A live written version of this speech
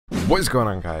What is going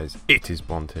on, guys? It is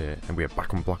Bond here, and we are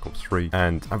back on Black Ops 3,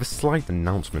 and I have a slight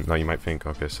announcement. Now you might think,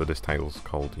 okay, so this title's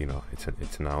called, you know, it's an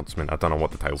announcement. I don't know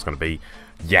what the title's going to be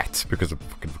yet, because I'm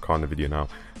fucking recording the video now.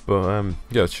 But,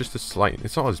 yeah, it's just a slight,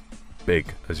 it's not as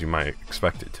big as you might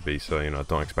expect it to be, so, you know,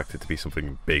 don't expect it to be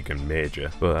something big and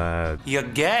major. But, you're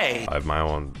gay! I have my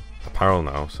own apparel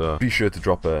now, so be sure to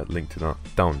drop a link to that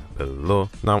down below.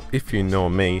 Now, if you know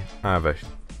me, I have a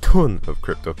ton of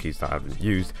crypto keys that I haven't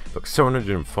used. Look,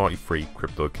 743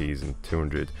 crypto keys and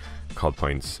 200 COD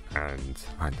points, and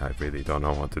I really don't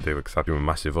know what to do except do a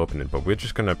massive opening, but we're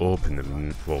just gonna open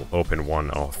them. We'll open one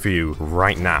or a few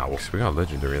right now. So we got a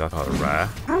legendary, that's not a rare.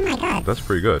 Oh my god, that's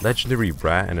pretty good. Legendary,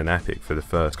 rare, and an epic for the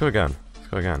first. Let's go again. Let's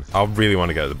go again. I really want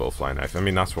to get the butterfly knife. I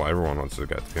mean, that's what everyone wants to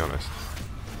get, to be honest.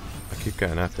 I keep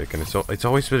getting epic, and it's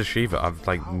always for the Shiva. I've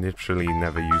like literally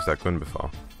never used that gun before.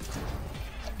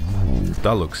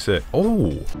 That looks sick.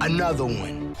 Oh, another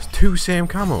one. It's two same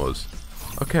camos.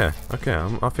 Okay, okay.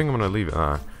 I think I'm gonna leave it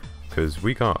there because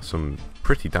we got some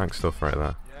pretty dank stuff right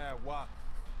there.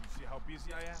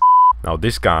 Now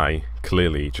this guy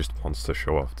clearly just wants to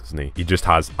show off, doesn't he? He just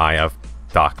has "I have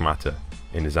dark matter"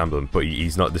 in his emblem, but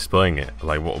he's not displaying it.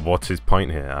 Like, what's his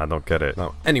point here? I don't get it.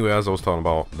 Now, anyway, as I was talking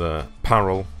about the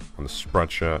apparel on the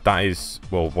spreadshirt, that is,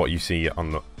 well, what you see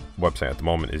on the website at the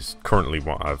moment is currently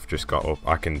what I've just got up.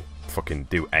 I can fucking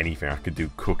do anything. I could do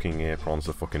cooking aprons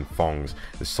to fucking thongs.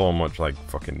 There's so much like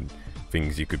fucking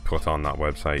things you could put on that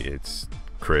website. It's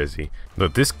crazy.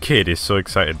 Look, this kid is so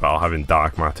excited about having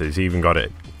dark matter. He's even got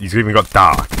it. He's even got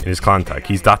dark in his clan tag.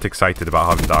 He's that excited about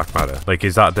having dark matter. Like,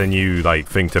 is that the new like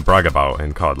thing to brag about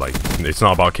in COD? Like, it's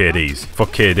not about KDs.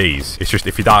 Fuck KDs. It's just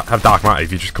if you have dark matter,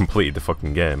 if you just completed the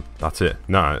fucking game, that's it.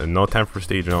 Nah, no 10th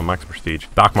prestige, no max prestige.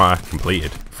 Dark matter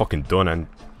completed. Fucking done and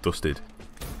dusted.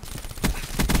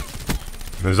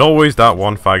 There's always that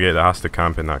one faggot that has to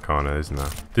camp in that corner, isn't there?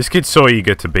 This kid's so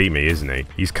eager to beat me, isn't he?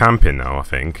 He's camping now, I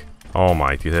think. Oh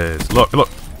my days. Look, look.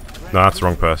 No, that's the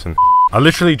wrong person. I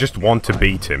literally just want to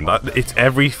beat him. It's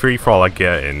every free-for-all I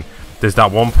get in. There's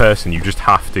that one person you just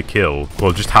have to kill,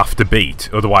 well, just have to beat.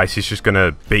 Otherwise, he's just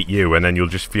gonna beat you, and then you'll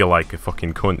just feel like a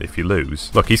fucking cunt if you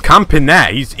lose. Look, he's camping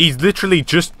there. He's literally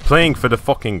just playing for the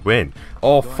fucking win.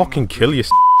 Oh, fucking kill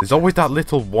yourself. There's always that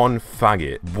little one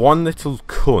faggot, one little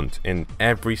cunt in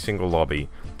every single lobby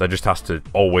that just has to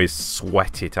always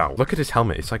sweat it out. Look at his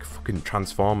helmet. It's like a fucking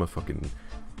Transformer fucking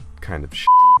kind of shit.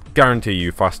 Guarantee you,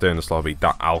 if I stay in this lobby,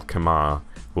 that Alchemar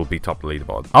will be top of the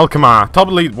leaderboard. Alchemar, top of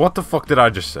the lead. What the fuck did I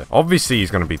just say? Obviously, he's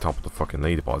going to be top of the fucking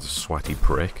leaderboard. It's a sweaty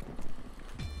prick.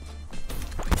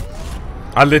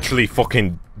 I literally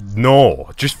fucking...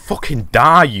 No. Just fucking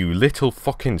die, you little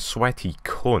fucking sweaty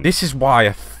cunt. This is why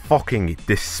I fucking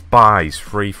despise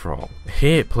free-for-all. I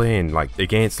hate playing, like,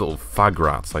 against little fag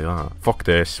rats like that. Fuck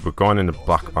this. We're going in the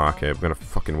black market. We're gonna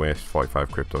fucking waste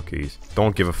 45 crypto keys.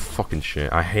 Don't give a fucking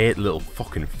shit. I hate little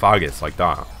fucking faggots like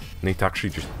that. I need to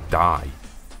actually just die.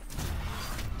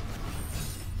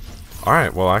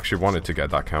 Alright, well, I actually wanted to get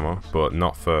that camo, but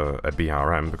not for a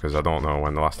BRM, because I don't know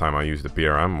when the last time I used a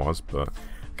BRM was, but...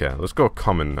 Okay, let's go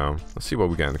common now. Let's see what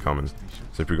we get in the commons.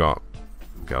 So if we got...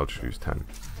 Okay, I'll just use 10.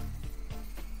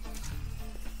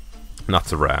 And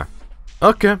that's a rare.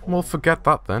 Okay, well, forget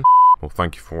that then. Well,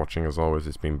 thank you for watching. As always,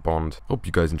 it's been Bond. Hope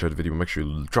you guys enjoyed the video. Make sure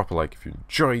you drop a like if you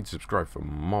enjoyed. Subscribe for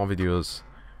more videos.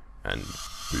 And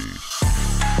peace.